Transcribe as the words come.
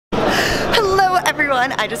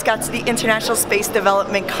everyone, I just got to the International Space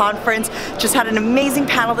Development Conference. Just had an amazing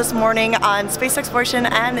panel this morning on space exploration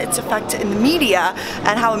and its effect in the media,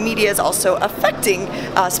 and how media is also affecting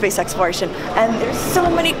space exploration. And there's so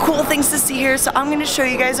many cool things to see here, so I'm going to show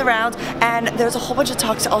you guys around. And there's a whole bunch of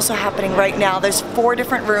talks also happening right now. There's 4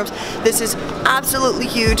 different rooms. This is absolutely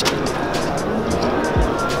huge.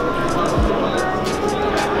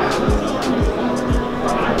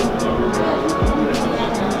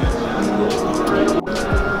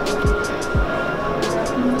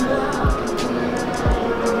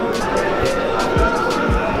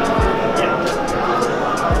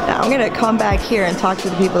 I'm gonna come back here and talk to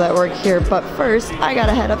the people that work here, but first I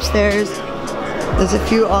gotta head upstairs. There's a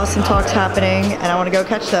few awesome talks happening and I want to go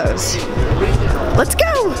catch those. Let's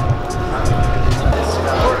go!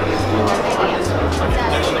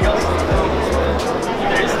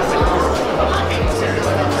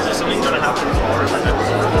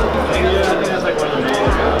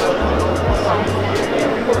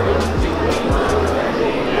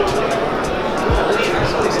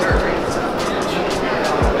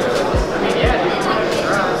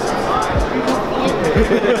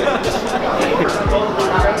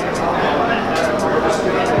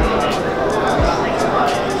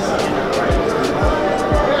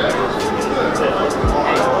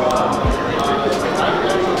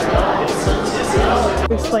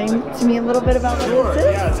 Explain to me a little bit about what this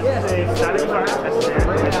is? Yeah, this is a static class assistant.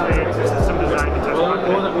 It's a system designed to test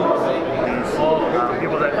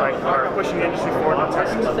people that are pushing the industry forward on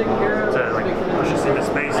testing to push us into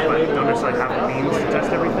space, but don't necessarily have the means to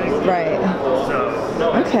test everything. Right.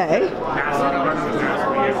 So okay.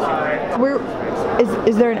 Where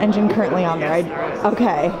is there an engine currently on there?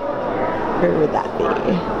 Okay. Where would that be?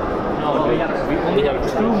 No, we only have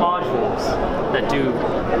 2 modules that do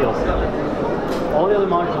fuel cell. All the other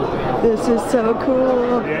modules we have. This is so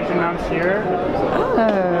cool. The engine mounts here. Oh.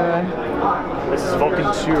 This is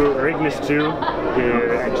Vulcan 2 or Ignis 2, the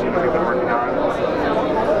engine we've been working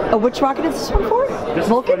on. Oh, which rocket is this one for? This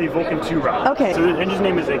Vulcan? is for the Vulcan 2 rocket. Okay. So the engine's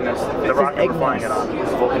name is Ignis. The rocket we're flying it on is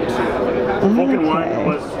Vulcan 2. Vulcan 1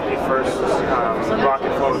 was the first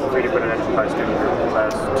rocket flown with a 3D printed engine by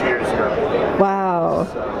Astronomical 2 years ago. Wow.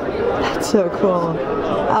 That's so cool.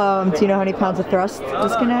 Do you know how many pounds of thrust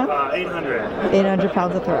this can have? 800. 800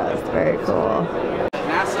 pounds of thrust. Very cool.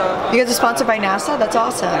 NASA. You guys are sponsored by NASA? That's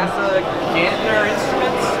awesome. NASA Gantner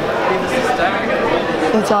Instruments.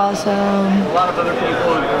 That's awesome. A lot of other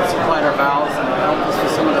people have supplied our valves and helped us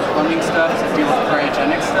with some of the plumbing stuff to deal with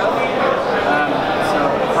cryogenic stuff. So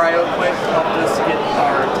CryoQuip helped us get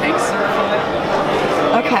our tanks certified.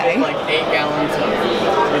 Okay. Like 8 gallons of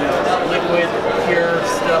liquid, pure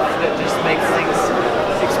stuff that just makes things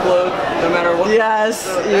explode no matter what. Yes.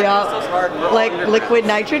 So yeah. Like liquid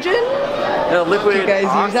nitrogen? No, liquid. You guys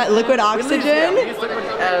use that? Liquid oxygen? We use liquid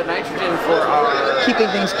nitrogen for our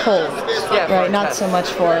keeping things cold. Yeah. Right. Not so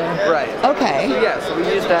much for. Right. Okay. So, yeah. So we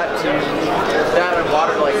use that and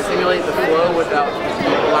water to simulate the flow without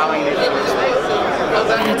allowing it to explode.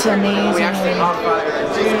 That's amazing. We actually hot fire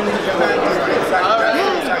in June.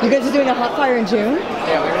 You guys are doing a hot fire in June?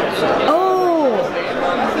 Yeah. Oh.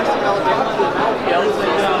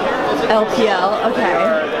 LPL. Okay.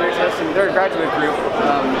 They're testing. They're a graduate group.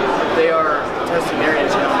 They are testing their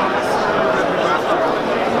engine.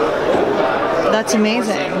 That's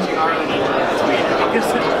amazing. Because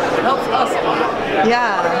it helps us a lot.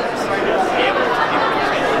 Yeah.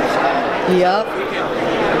 Yep.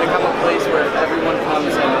 Become a place where everyone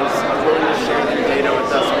comes and is willing to share their data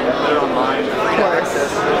with us and put it online,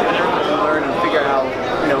 access, and everyone can learn and figure out,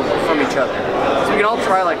 from each other. So we can all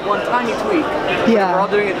try like one tiny tweak. Yeah. We're all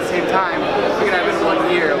doing it at the same time. We can have in 1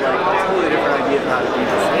 year like a totally different idea of how to do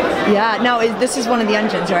this. Yeah. Now, this is one of the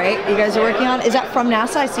engines, right? You guys are working on. Is that from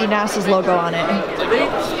NASA? I see NASA's logo on it. They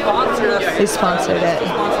sponsored us. They sponsored it.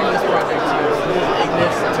 Sponsoring this project too.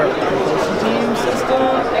 Ignis, it's our propulsion team system.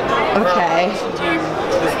 Okay.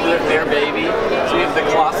 This is their baby. So we have the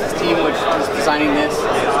Colossus team, which is designing this.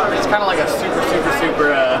 It's kind of like a super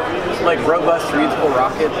like robust, reusable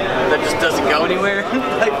rocket that just doesn't go anywhere.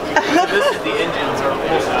 Like, this is the engines or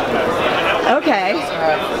okay.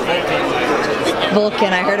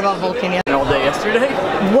 Vulcan. I heard about Vulcan all day yesterday.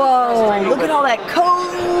 Whoa! Look at all that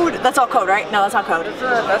code. That's all code, right? No, that's not code.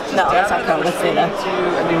 That's no, that's not code. Let's say that.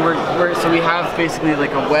 I mean, so we have basically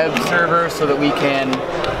like a web server so that we can.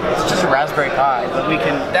 It's just a Raspberry Pi, but we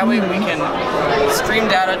can. That way we can stream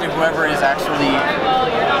data to whoever is actually.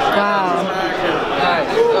 Wow. Hi.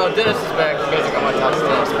 Oh, Dennis is back. You guys are on my talk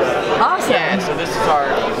today. Awesome. Yeah. So this is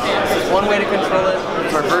one way to control it.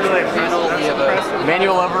 It's our virtual panel. We have a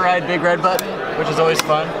manual override big red button, which is always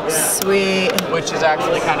fun. Sweet. Which is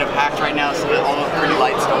actually kind of hacked right now so that all the pretty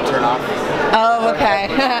lights don't turn off. Oh, okay.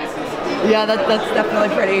 Yeah, that's definitely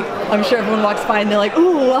pretty. I'm sure everyone walks by and they're like,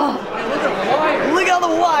 ooh, wow. Look at all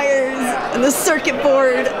the wires and the circuit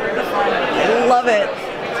board. Love it.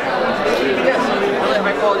 Yes, really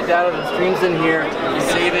high quality data. The stream's in here. You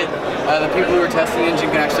save it. The people who are testing the engine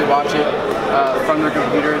can actually watch it from their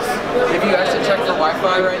computers. If you actually check for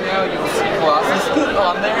Wi-Fi right now, you will see Colossus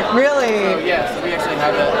on there. Really? So, yeah, so we actually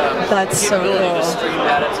have that that's so cool. to stream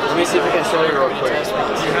data. So let me see if we can show you real quick.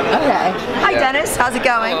 Okay. Hi, Dennis. How's it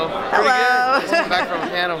going? Hello. Just back from a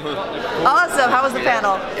panel. Awesome. How was the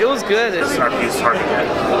panel? It was good. It's hard to get.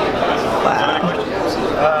 Wow.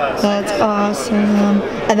 That's awesome.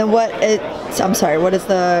 And then I'm sorry, what is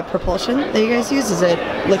the propulsion that you guys use? Is it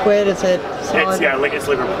liquid? Is it solid? It's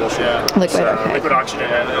liquid propulsion. Liquid, okay. Liquid oxygen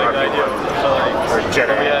and or jet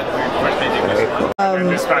air.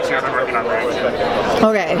 Dispatching, I've been working on that.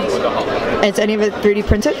 Okay. Is any of it 3D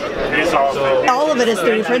printed? It is all of it. All of it is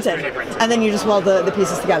 3D printed. And then you just weld the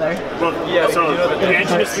pieces together. Well, so the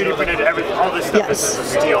engine is 3D printed, all this stuff is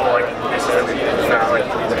steel, like this is everything.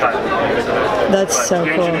 That's so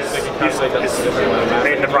cool. The engine is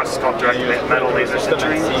made in a process called direct metal laser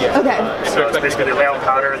sintering. Okay. So it's basically they lay out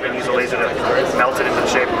powder, then use a laser to melt it into the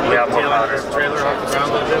shape, lay out more powder.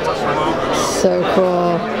 So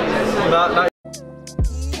cool.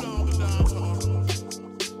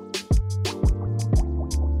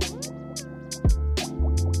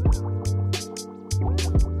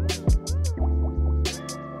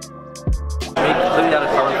 Living out of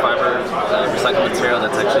carbon fiber recycled material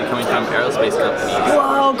that's actually coming from aerospace companies.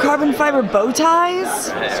 Whoa, carbon fiber bow ties?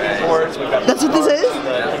 That's what this is?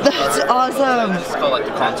 That's awesome. It's called like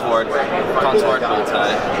the contoured bow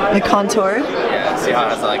tie. The contour? Yeah, see how it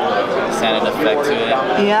has like a sanded effect to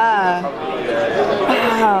it. Yeah.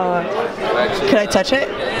 Wow. Can I touch it?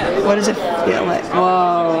 What does it feel like?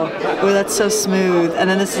 Whoa. Oh, that's so smooth. And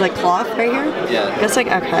then this is like cloth right here? Yeah. That's like,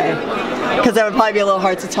 okay. Because that would probably be a little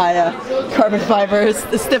hard to tie a carbon fiber,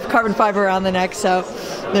 the stiff carbon fiber around the neck, so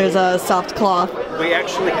there's a soft cloth. We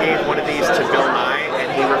actually gave one of these to Bill Nye,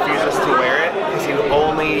 and he refuses to wear it because he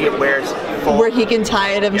only wears full. Where he can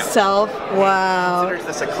tie it himself? Yep. Wow. He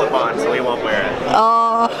considers this a clip-on, so he won't wear it.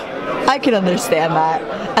 Oh, I can understand that.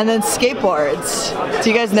 And then skateboards. Do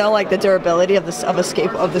you guys know like the durability of the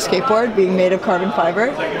skateboard being made of carbon fiber?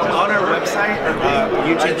 On our website,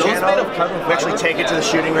 YouTube channel, we actually take it to the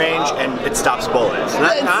shooting range and it stops bullets.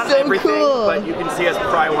 Not so everything, cool. but you can see us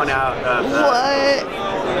pry one out. What?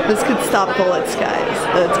 This could stop bullets, guys.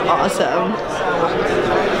 That's awesome.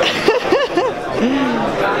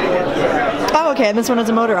 Oh, okay, and this one has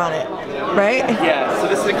a motor on it, right? Yeah, so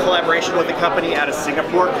this is a collaboration with a company out of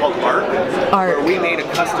Singapore called ARC. Where we made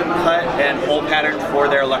a custom cut and hole pattern for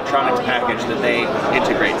their electronics package that they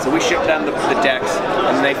integrate. So we ship them the decks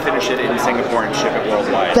and they finish it in Singapore and ship it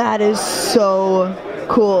worldwide. That is so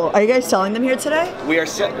cool. Are you guys selling them here today?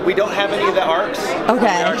 We don't have any of the ARCs.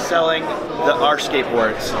 Okay. We are selling our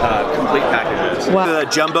skateboards, complete packages. Wow. The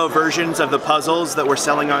jumbo versions of the puzzles that we're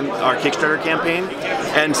selling on our Kickstarter campaign.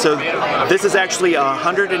 And so this is actually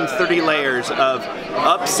 130 layers of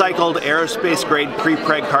upcycled aerospace grade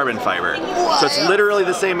pre-preg carbon fiber. Wow. So it's literally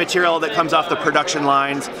the same material that comes off the production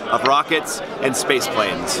lines of rockets and space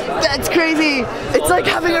planes. That's crazy. It's like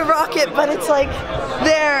having a rocket, but it's like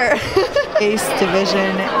there. Space Division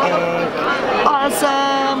Inc.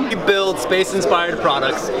 Awesome. We build space-inspired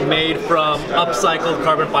products made from upcycled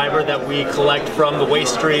carbon fiber that we collect from the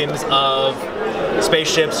waste streams of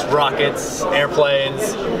spaceships, rockets, airplanes.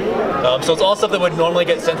 So it's all stuff that would normally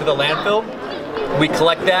get sent to the landfill. We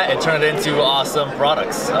collect that and turn it into awesome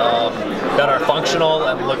products that are functional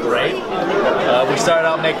and look great. We started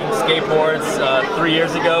out making skateboards 3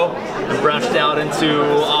 years ago and branched out into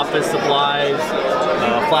office supplies,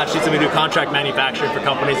 flat sheets, and we do contract manufacturing for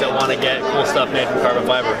companies that want to get cool stuff made from carbon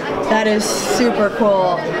fiber. That is super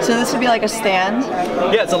cool. So this would be like a stand?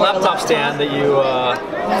 Yeah, it's a laptop stand that you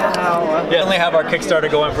definitely have our Kickstarter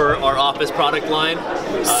going for our office product line.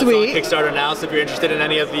 Sweet. It's on Kickstarter now, so if you're interested in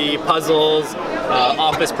any of the puzzles,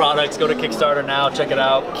 office products, go to Kickstarter now, check it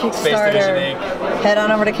out. Kickstarter. Space Division Inc. Head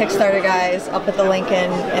on over to Kickstarter, guys. I'll put the link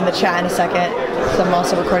in the chat in a second. So I'm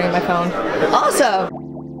also recording on my phone. Awesome.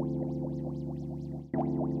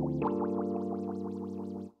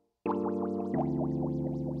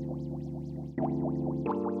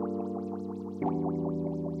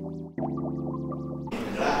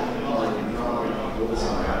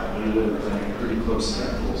 Pretty close to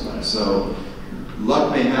that bullseye. So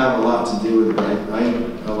luck may have a lot to do with it, but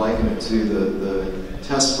I liken it to the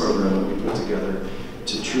test program that we put together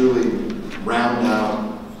to truly round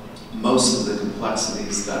out most of the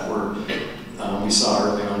complexities that we saw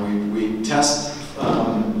early on. We test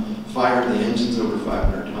fired the engines over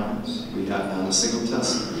 500 times. We got down a single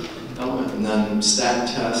test element, and then stat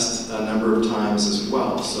test a number of times as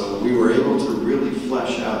well. So we were able to really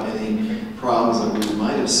flesh out any problems that we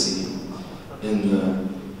might have seen in the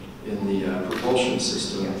propulsion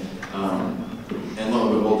system. And lo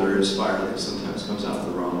and behold, there is fire that sometimes comes out of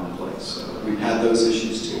the wrong place. So we've had those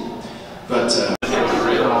issues too. But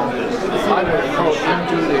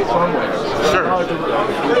into the firmware. Sure. How to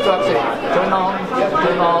say, turn on,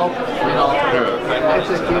 turn off, you know.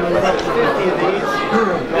 Execute 50 of these.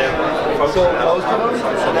 So most of them,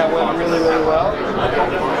 that went really, really well.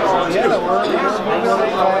 Yeah, we're really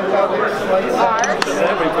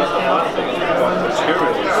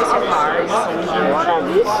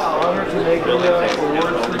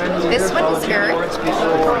This one is Earth.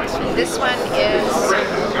 This one is,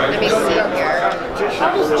 let me see here.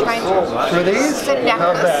 I'm just trying to. For these? The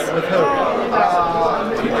necklace. With who?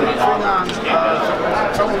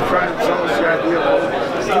 Someone's trying to sell us the idea of,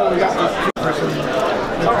 we got this person.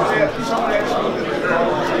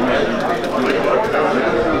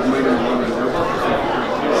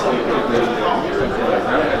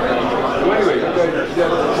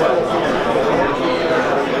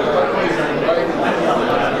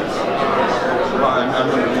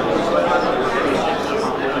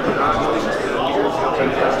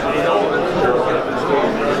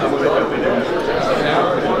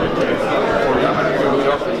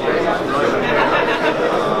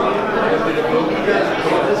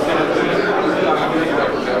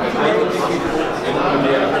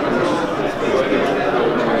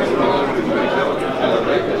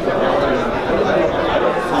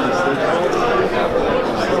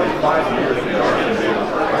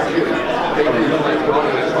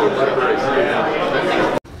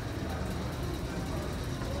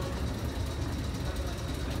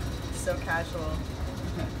 So casual.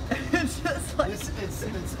 It's just like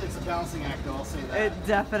it's a balancing act, I'll say that. it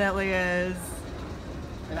definitely is.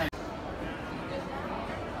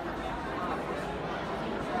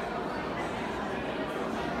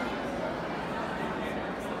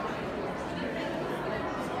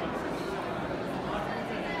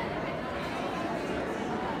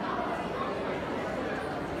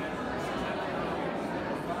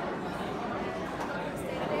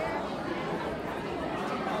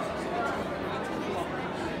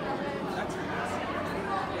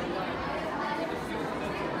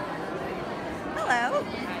 Hello.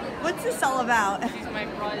 What's this all about? This is my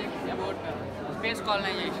project about space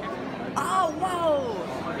colonization. Oh, whoa!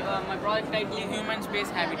 My project title is Human Space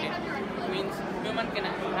Habitat. Means human can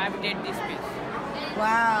habitate this space.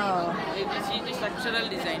 Wow. This is the structural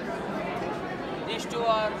design. These two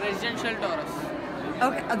are residential torus.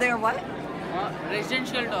 Okay, they're what?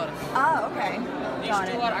 Residential torus. Oh, okay. These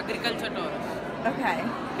two are agriculture torus. Okay.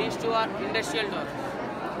 These two are industrial torus.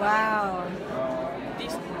 Wow.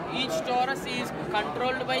 Each torus is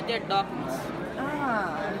controlled by their documents.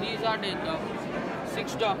 Ah. These are the documents.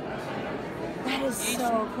 6 documents. That is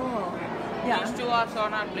so cool. Yeah. These two are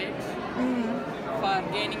sonar plates for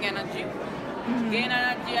gaining energy. Gain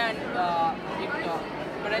energy and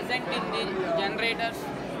present in the generators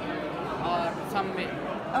or somewhere.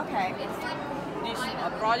 Okay. This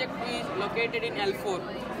project is located in L4.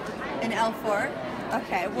 In L4?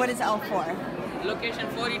 Okay. What is L4? Location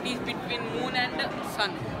 4, it is between moon and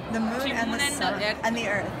sun. The moon and the sun earth. and the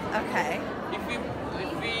earth. Okay. If we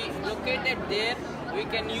located there, we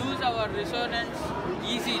can use our resonance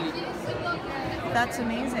easily. That's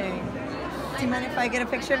amazing. Do you mind if I get a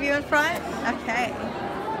picture of you in front? Okay.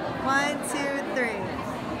 1, 2,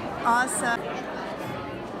 3. Awesome.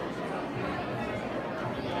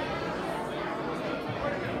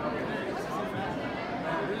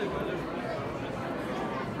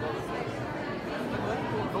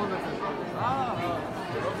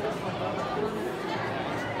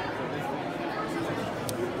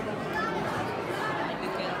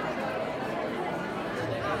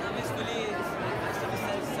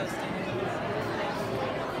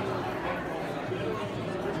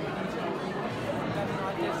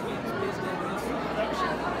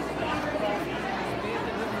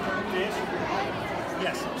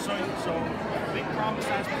 Yes, so a big problem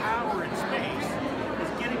besides power in space is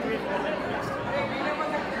getting rid of electricity.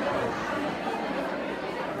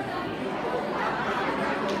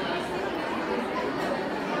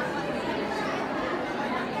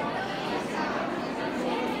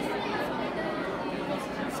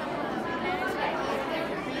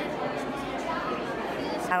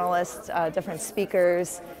 Panelists, different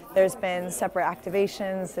speakers. There's been separate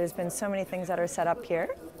activations. There's been so many things that are set up here.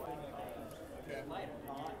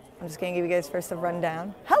 I'm just going to give you guys first a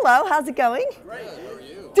rundown. Hello, how's it going? Great. How are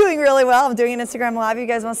you? Doing really well. I'm doing an Instagram live. You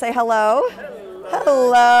guys want to say hello?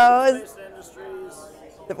 Hello.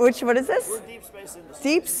 What is this? We're Deep Space Industries.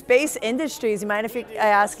 Deep Space Industries. You mind if I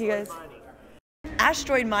ask you guys?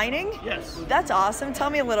 Asteroid mining? Yes. That's awesome.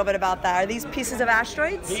 Tell me a little bit about that. Are these pieces of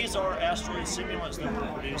asteroids? These are asteroid simulants that we're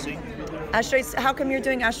producing. Asteroids, how come you're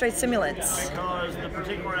doing asteroid simulants? Because the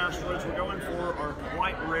particular asteroids we're going for are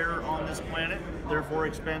quite rare on this planet, therefore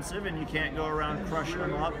expensive, and you can't go around crushing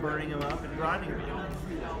them up, burning them up, and grinding them.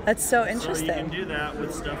 That's so interesting. So you can do that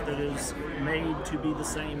with stuff that is made to be the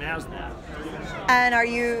same as that. And are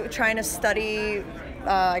you trying to study,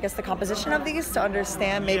 I guess, the composition of these to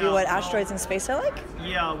understand maybe what asteroids in space are like?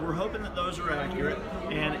 Yeah, we're hoping that those are accurate,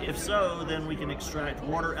 and if so, then we can extract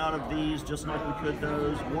water out of these just like we could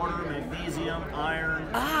those. Water, magnesium, iron,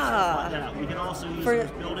 stuff like that. We can also use them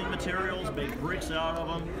as building materials, make bricks out of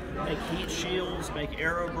them, make heat shields, make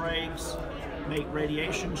aero brakes, make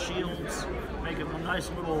radiation shields, make a nice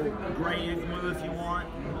little gray igloo if you want.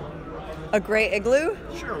 A gray igloo?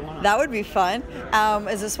 Sure, why not? That would be fun.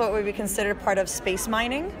 Is this what would be considered part of space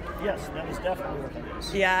mining? Yes, that is definitely what it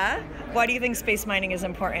is. Yeah? Why do you think space mining is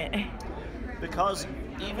important? Because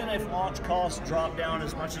even if launch costs drop down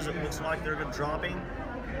as much as it looks like they're dropping,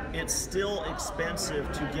 it's still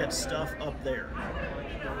expensive to get stuff up there.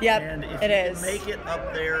 Yep, and if it you is. can make it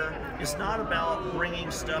up there, it's not about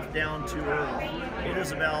bringing stuff down to Earth. It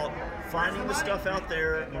is about finding the stuff out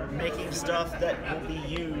there, making stuff that will be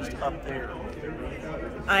used up there.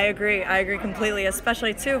 I agree completely,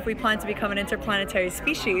 especially too if we plan to become an interplanetary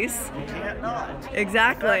species. You can't not.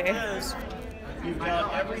 Exactly. The fact is, you've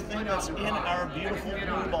got everything that's in our beautiful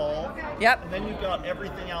blue ball. Yep. And then you've got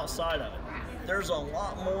everything outside of it. There's a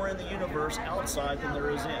lot more in the universe outside than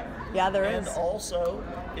there is in. Yeah, there is. And also,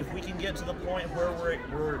 if we can get to the point where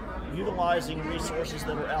we're utilizing resources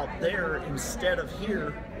that are out there instead of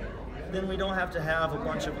here, then we don't have to have a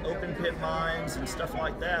bunch of open pit mines and stuff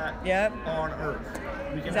like that on Earth.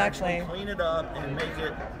 We can actually clean it up and make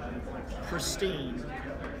it pristine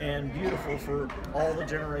and beautiful for all the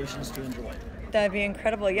generations to enjoy. That'd be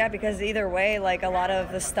incredible, yeah, because either way, like a lot of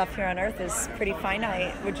the stuff here on Earth is pretty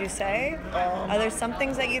finite, would you say? Are there some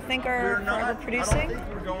things that you think are overproducing? I don't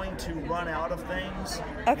think we're going to run out of things.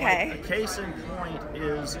 Okay. Like, a case in point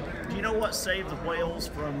is, do you know what saved the whales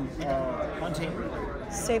from hunting?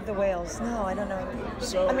 Save the whales? No, I don't know.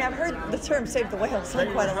 So, I mean, I've heard the term save the whales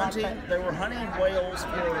quite a lot. They were hunting whales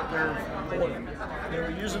for their oil. They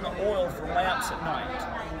were using the oil for lamps at night.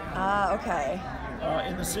 Ah, okay.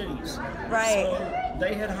 In the cities. Right. So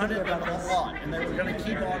they had hunted them a lot, and they were going to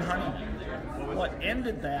keep on hunting them. What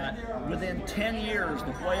ended that, within 10 years,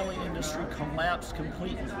 the whaling industry collapsed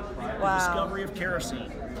completely. The discovery of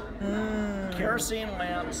kerosene. Kerosene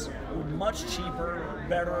lamps were much cheaper,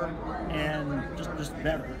 better, and just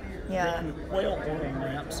better than whale oil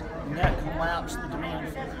lamps, and that collapsed the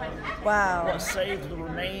demand for it. Wow. What saved the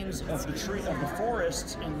remains of the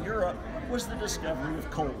forests in Europe was the discovery of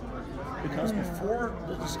coal. Because before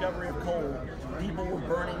the discovery of coal, people were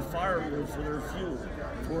burning firewood for their fuel,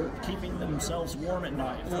 for keeping themselves warm at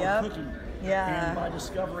night, for cooking. Yeah. And by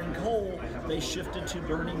discovering coal, they shifted to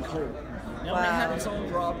burning coal. Now, it had its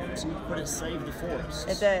own problems, but it saved the forests.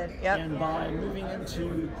 It did, yep. And by moving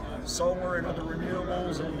into solar and other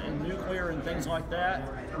renewables and nuclear and things like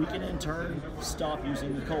that, we can in turn stop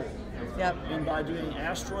using the coal. Yep. And by doing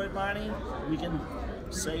asteroid mining, we can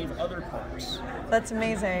save other parts. That's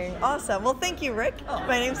amazing. Awesome. Well, thank you, Rick.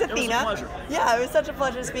 My name's Athena. It was a pleasure. Yeah, it was such a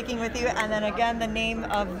pleasure speaking with you. And then again, the name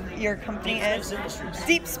of your company is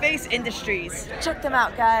Deep Space Industries. Check them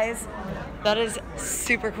out, guys. That is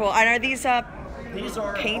super cool. And are these These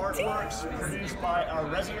are paintings? artworks produced by our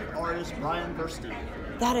resident artist, Brian Burstein.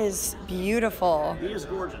 That is beautiful. He is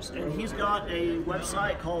gorgeous, and he's got a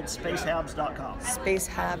website called spacehabs.com.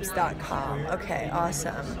 Spacehabs.com. Okay,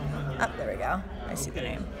 awesome. Oh, there we go. I see the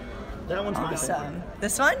name. That one's my favorite. Awesome.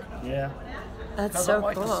 This one? Yeah. That's so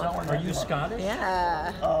like cool. Are you Scottish?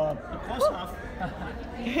 Yeah. Close enough.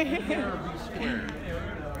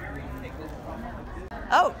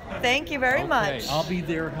 Oh, thank you very much. I'll be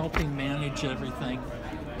there helping manage everything.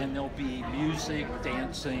 And there'll be music,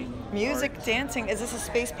 dancing. Music, dancing. Is this a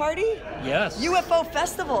space party? Yes. UFO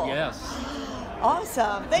Festival. Yes.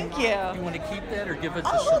 Awesome. Thank you. You want to keep that or give it to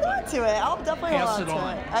I'll hold somebody? on to it. I'll definitely Pass hold it on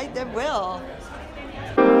on. to it. I will.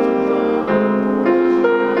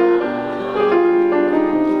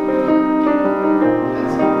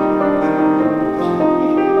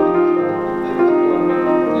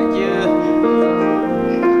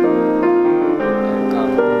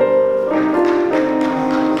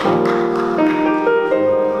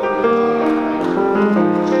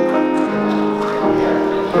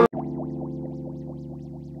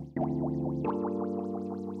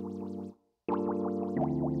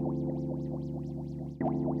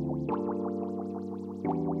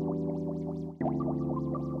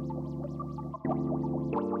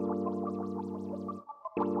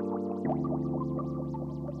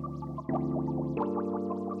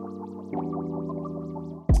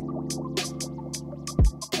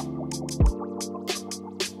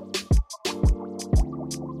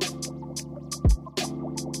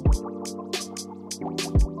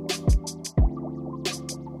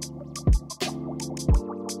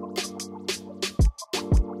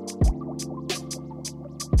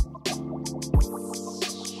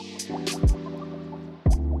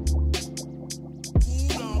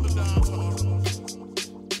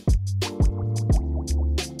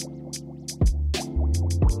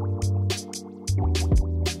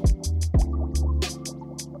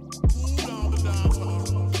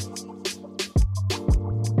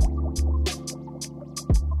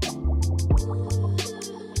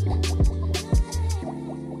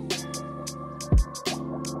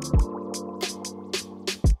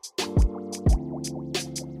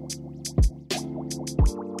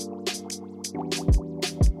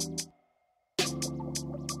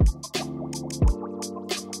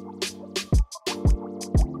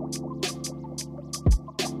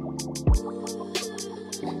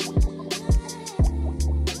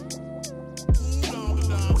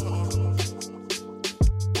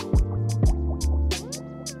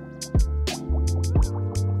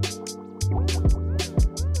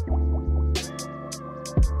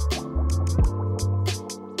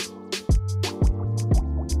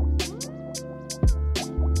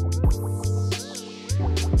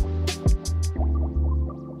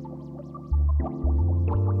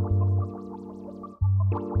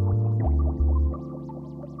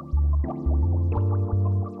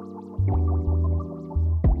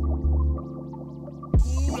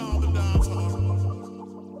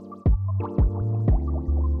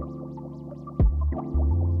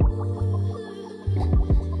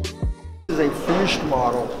 This is a finished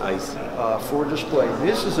model for display.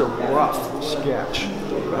 This is a rough sketch.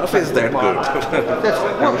 Rough is that good?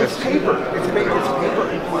 Well, it's paper. It's paper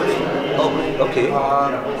and plastic. Oh, okay.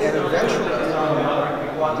 And eventually,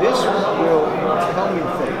 this will tell me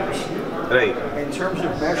things. Right. In terms of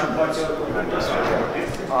measurements.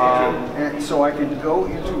 And so I can go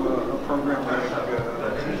into a program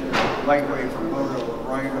like Lightwave or Moto or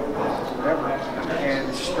Rhino or whatever,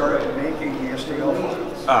 and start making the STL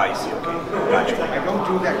files. Ah, I see, okay. Gotcha. I don't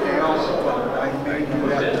do that now, but I may do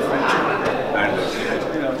that in the future. I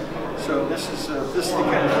understand. You know, so this is the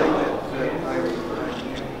kind of thing that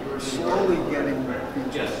I'm slowly getting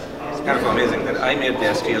into. It's kind of amazing that I made the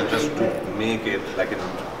STL just to make it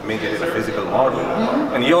make it in a physical model,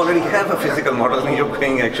 and you already have a physical model, and you're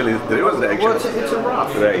going actually the reverse direction. Well, it's a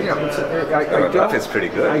rough. Right. You know, rough is pretty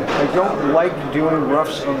good. I don't like doing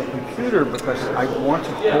roughs on the computer because I want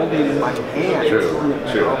to hold it in my hand. True.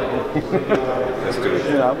 That's true.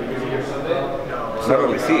 You know? Not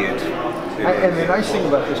only see it. And the nice thing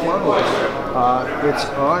about this model is it's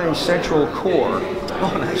on a central core.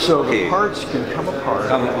 Oh, nice. So okay. the parts can come apart.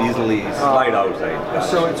 Come easily, slide outside. Gotcha.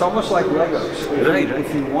 So it's almost like Legos. Right.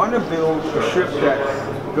 If you want to build a ship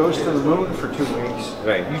that goes to the moon for 2 weeks,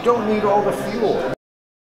 right. you don't need all the fuel.